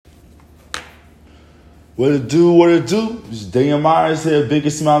What it do, what it do? It's Daniel Myers here,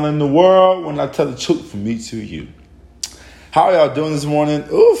 biggest smile in the world when I tell the truth from me to you. How are y'all doing this morning?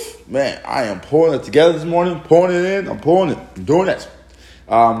 Oof, man, I am pouring it together this morning, pouring it in, I'm pouring it, I'm doing it.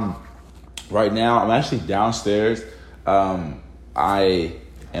 Right now, I'm actually downstairs. I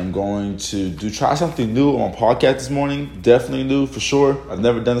am going to try something new on my podcast this morning. Definitely new for sure. I've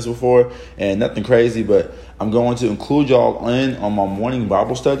never done this before and nothing crazy, but I'm going to include y'all in on my morning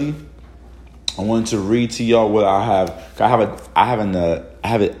Bible study. I wanted to read to y'all what I have. I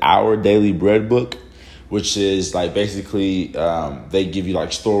have an Our Daily Bread book, which is like basically they give you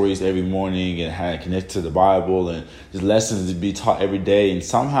like stories every morning and how it connects to the Bible and just lessons to be taught every day. And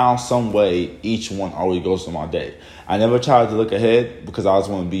somehow, some way, each one always goes to my day. I never tried to look ahead because I always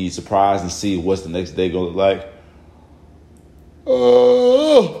want to be surprised and see what's the next day going to look like.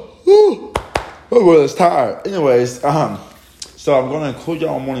 Well, it's tired. Anyways, so I'm going to include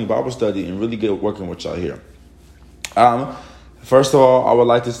y'all in morning Bible study and really get working with y'all here. First of all, I would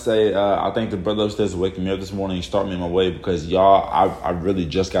like to say I thank the brother upstairs for waking me up this morning and start me on my way because y'all, I really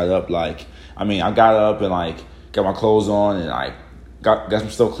just got up. I got up and got my clothes on and got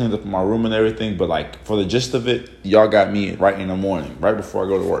some stuff cleaned up in my room and everything. But for the gist of it, y'all got me right in the morning, right before I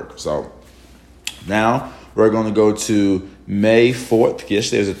go to work. So now we're going to go to May 4th.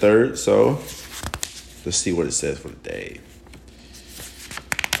 Yesterday was the 3rd. So let's see what it says for the day.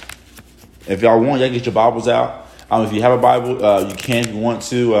 If y'all want, y'all get your Bibles out. If you have a Bible, you can if you want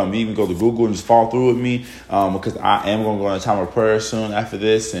to. You can go to Google and just follow through with me because I am going to go on a time of prayer soon after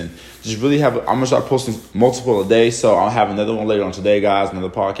this. And just really I'm going to start posting multiple a day. So I'll have another one later on today, guys,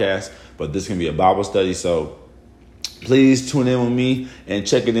 another podcast. But this is going to be a Bible study. So please tune in with me and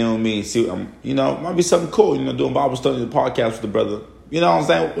check it in with me and see what it might be something cool, doing Bible study and podcast with the brother. You know what I'm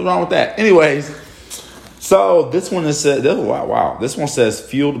saying? What's wrong with that? Anyways, so this one says, wow. This one says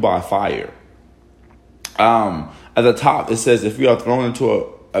fueled by fire. At the top, it says, if we are thrown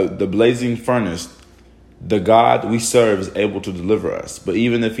into the blazing furnace, the God we serve is able to deliver us. But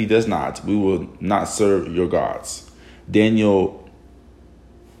even if he does not, we will not serve your gods. Daniel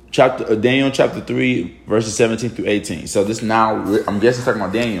chapter 3, verses 17 through 18. So this now, I'm guessing talking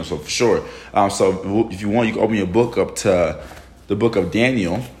about Daniel, so for sure. So if you want, you can open your book up to the book of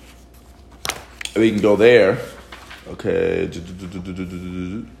Daniel. We can go there. Okay.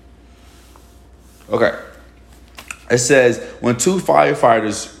 Okay. It says, when two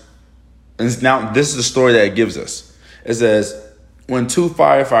firefighters, and now this is the story that it gives us. It says, when two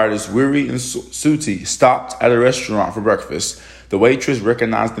firefighters, weary and sooty, stopped at a restaurant for breakfast, the waitress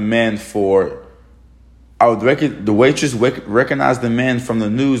recognized the man from the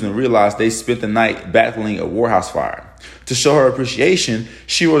news and realized they spent the night battling a warehouse fire. To show her appreciation,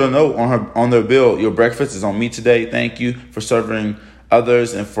 she wrote a note on their bill, "Your breakfast is on me today. Thank you for serving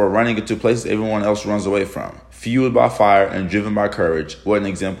others and for running into places everyone else runs away from. Fueled by fire and driven by courage, what an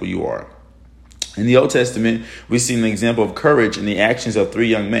example you are." In the Old Testament, we see an example of courage in the actions of three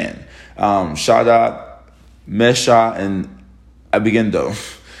young men, Shadrach, Meshach, and Abednego.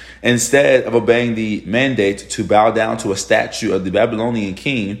 Instead of obeying the mandate to bow down to a statue of the Babylonian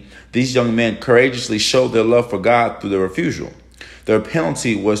king, these young men courageously showed their love for God through their refusal. Their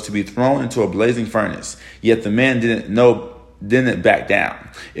penalty was to be thrown into a blazing furnace, yet the men didn't back down.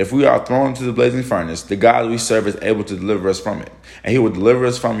 If we are thrown into the blazing furnace, the God we serve is able to deliver us from it, and he will deliver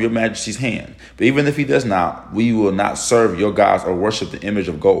us from your majesty's hand. But even if he does not, we will not serve your gods or worship the image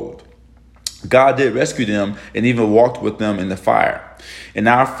of gold. God did rescue them and even walked with them in the fire. In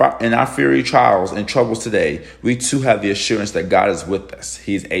our fiery trials and troubles today, we too have the assurance that God is with us.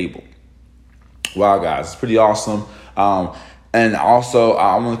 He is able. Wow, guys, it's pretty awesome. And also,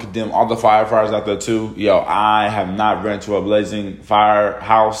 I want to condemn all the firefighters out there too. I have not run into a blazing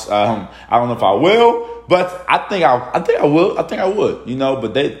firehouse. I don't know if I will, but I think I will. I think I would.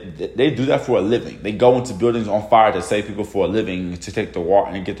 But they do that for a living. They go into buildings on fire to save people for a living, to take the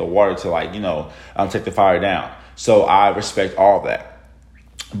water and get the water to take the fire down. So I respect all that.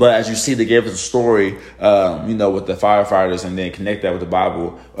 But as you see, they gave us a story, with the firefighters, and then connect that with the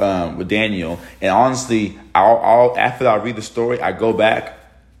Bible, with Daniel. And honestly, after I read the story, I go back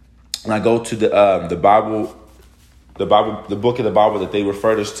and I go to the Bible, the book of the Bible that they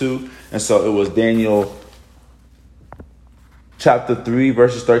referred us to. And so it was Daniel chapter 3,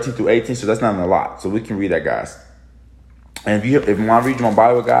 verses 13 through 18. So that's not a lot. So we can read that, guys. And if you want to read my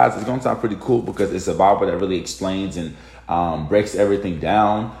Bible, guys, it's going to sound pretty cool because it's a Bible that really explains and breaks everything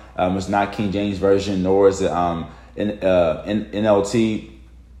down. It's not King James Version, nor is it NLT.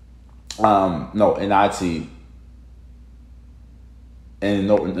 NIT. And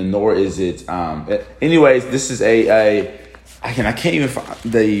nor is it. Anyways, this is a I can't even find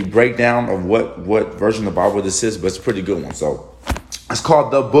the breakdown of what version of the Bible this is, but it's a pretty good one. So it's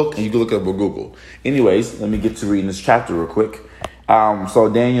called The Book, and you can look it up on Google. Anyways, let me get to reading this chapter real quick. So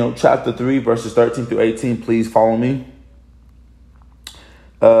Daniel chapter 3, verses 13 through 18. Please follow me.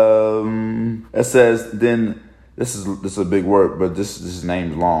 It says, then this is a big word, but this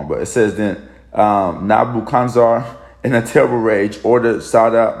name is long. But it says, then Nebuchadnezzar, in a terrible rage, ordered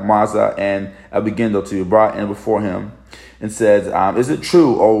Shadrach, Meshach, and Abednego to be brought in before him, and said, "Is it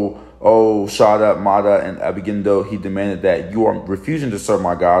true, O Shadrach, Meshach, and Abednego?" He demanded, "that you are refusing to serve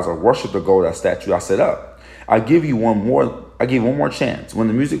my gods or worship the golden statue I set up. I give you one more chance. When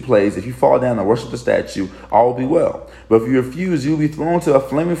the music plays, if you fall down and worship the statue, all will be well. But if you refuse, you will be thrown into a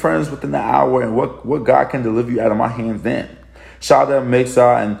flaming furnace within the hour. And what God can deliver you out of my hands then?" Shadrach,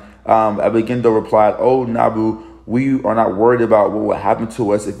 Meshach, and Abednego replied, "O Nabu, we are not worried about what will happen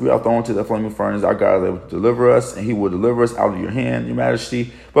to us. If we are thrown into the flaming furnace, our God is able to deliver us, and he will deliver us out of your hand, your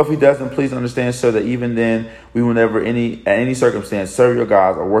majesty. But if he doesn't, please understand, sir, that even then we will never, at any circumstance, serve your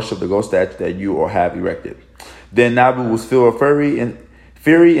gods or worship the gold statue that you or have erected." Then Nabu was filled with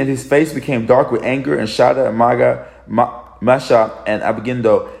fury, and his face became dark with anger. And Shadrach, Meshach, and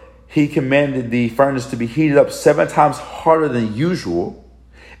Abednego, he commanded the furnace to be heated up 7 times harder than usual,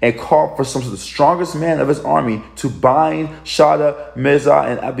 and called for some of the strongest men of his army to bind Shadrach, Meshach,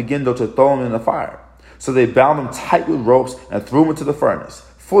 and Abednego to throw him in the fire. So they bound him tight with ropes and threw him into the furnace,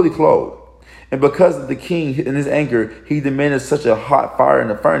 fully clothed. And because of the king, in his anger, he demanded such a hot fire in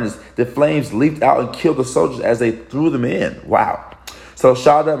the furnace, the flames leaped out and killed the soldiers as they threw them in. Wow. So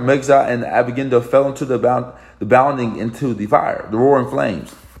Shadrach, Meshach, and Abednego fell into the bounding into the fire, the roaring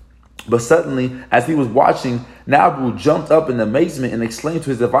flames. But suddenly, as he was watching, Nabu jumped up in amazement and exclaimed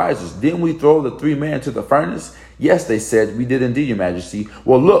to his advisors, "Didn't we throw the 3 men into the furnace?" "Yes," they said, "we did indeed, your majesty."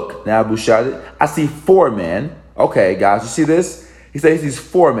 "Well, look," Nabu shouted, "I see 4 men. Okay, guys, you see this? He says he sees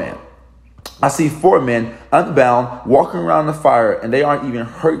 4 men. "I see 4 men unbound, walking around the fire, and they aren't even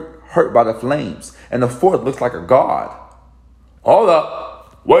hurt by the flames. And the 4th looks like a god." Hold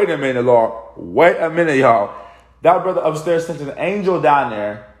up. Wait a minute, Lord. Wait a minute, y'all. That brother upstairs sent an angel down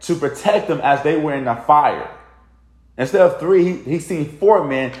there to protect them as they were in the fire. Instead of 3, he's seen 4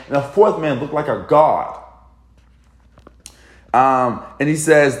 men, and the 4th man looked like a god. And he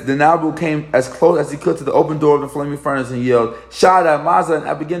says, the Nabu came as close as he could to the open door of the flaming furnace and yelled, "Shadrach, Meshach, and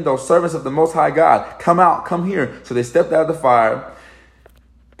Abednego, servants of the Most High God, come out, come here." So they stepped out of the fire.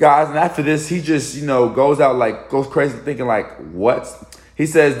 Guys, and after this, he just, goes crazy thinking like, what? He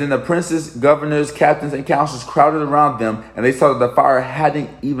says, then the princes, governors, captains, and counselors crowded around them, and they saw that the fire hadn't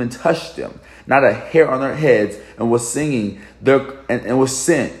even touched them. Not a hair on their heads, and was singing, and was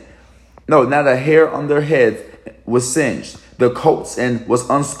sent. No, not a hair on their heads was singed. Their coats and was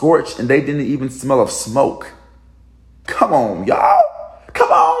unscorched, and they didn't even smell of smoke. Come on, y'all. Come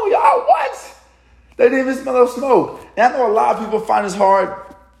on, y'all. What? They didn't even smell of smoke. And I know a lot of people find this hard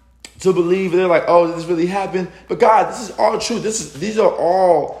to believe. They're like, oh, did this really happen? But God, this is all true. These are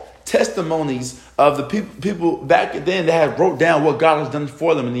all testimonies of the people back then that had wrote down what God has done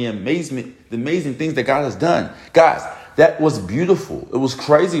for them and the amazing things that God has done. Guys, that was beautiful. It was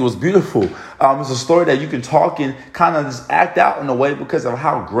crazy. It was beautiful. It's a story that you can talk and kind of just act out in a way because of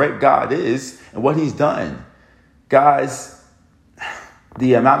how great God is and what he's done. Guys,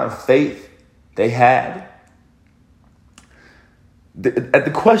 the amount of faith they had. It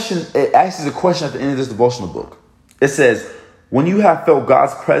asks a question at the end of this devotional book. It says, when you have felt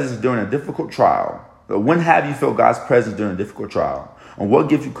God's presence during a difficult trial, when have you felt God's presence during a difficult trial? And what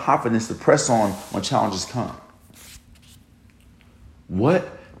gives you confidence to press on when challenges come? What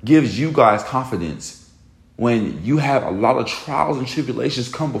gives you guys confidence when you have a lot of trials and tribulations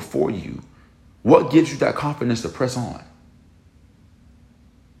come before you? What gives you that confidence to press on?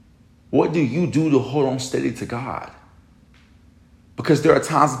 What do you do to hold on steady to God? Because there are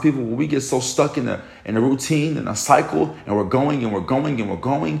times in people where we get so stuck in a routine and a cycle, and we're going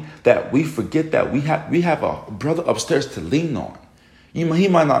that we forget that we have a brother upstairs to lean on. You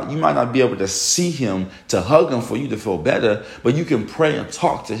might not be able to see him, to hug him for you to feel better, but you can pray and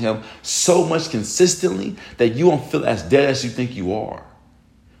talk to him so much consistently that you won't feel as dead as you think you are.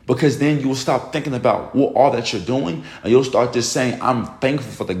 Because then you will stop thinking about all that you're doing, and you'll start just saying, I'm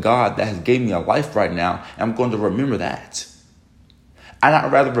thankful for the God that has gave me a life right now, and I'm going to remember that.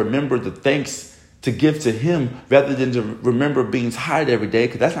 I'd rather remember the thanks to give to him rather than to remember being tired every day,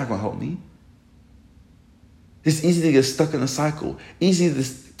 because that's not going to help me. It's easy to get stuck in a cycle. Easy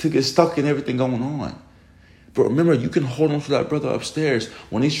to get stuck in everything going on. But remember, you can hold on to that brother upstairs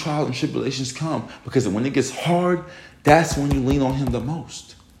when these trials and tribulations come, because when it gets hard, that's when you lean on him the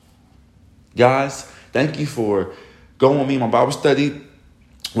most. Guys, thank you for Go with me, my Bible study.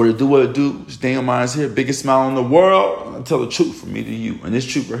 What it do. It's Daniel Myers here. Biggest smile in the world. I tell the truth from me to you. And this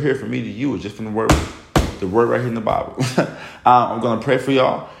truth right here from me to you is just from the word right here in the Bible. I'm going to pray for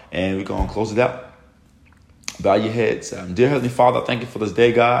y'all, and we're going to close it out. Bow your heads. Dear Heavenly Father, I thank you for this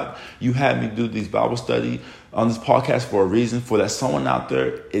day, God. You had me do these Bible study on this podcast for a reason, for that someone out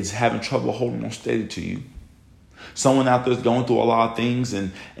there is having trouble holding on steady to you. Someone out there is going through a lot of things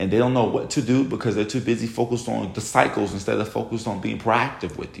and they don't know what to do because they're too busy focused on the cycles instead of focused on being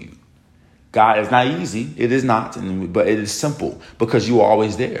proactive with you. God, it's not easy. It is not, but it is simple because you are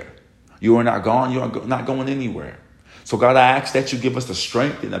always there. You are not gone. You are not going anywhere. So God, I ask that you give us the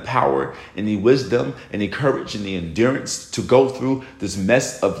strength and the power and the wisdom and the courage and the endurance to go through this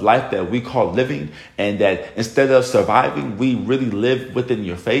mess of life that we call living, and that instead of surviving, we really live within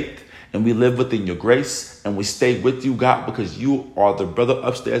your faith and we live within your grace and we stay with you, God, because you are the brother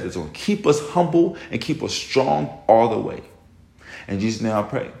upstairs that's going to keep us humble and keep us strong all the way. In Jesus' name I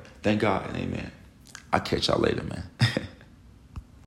pray. Thank God and amen. I'll catch y'all later, man.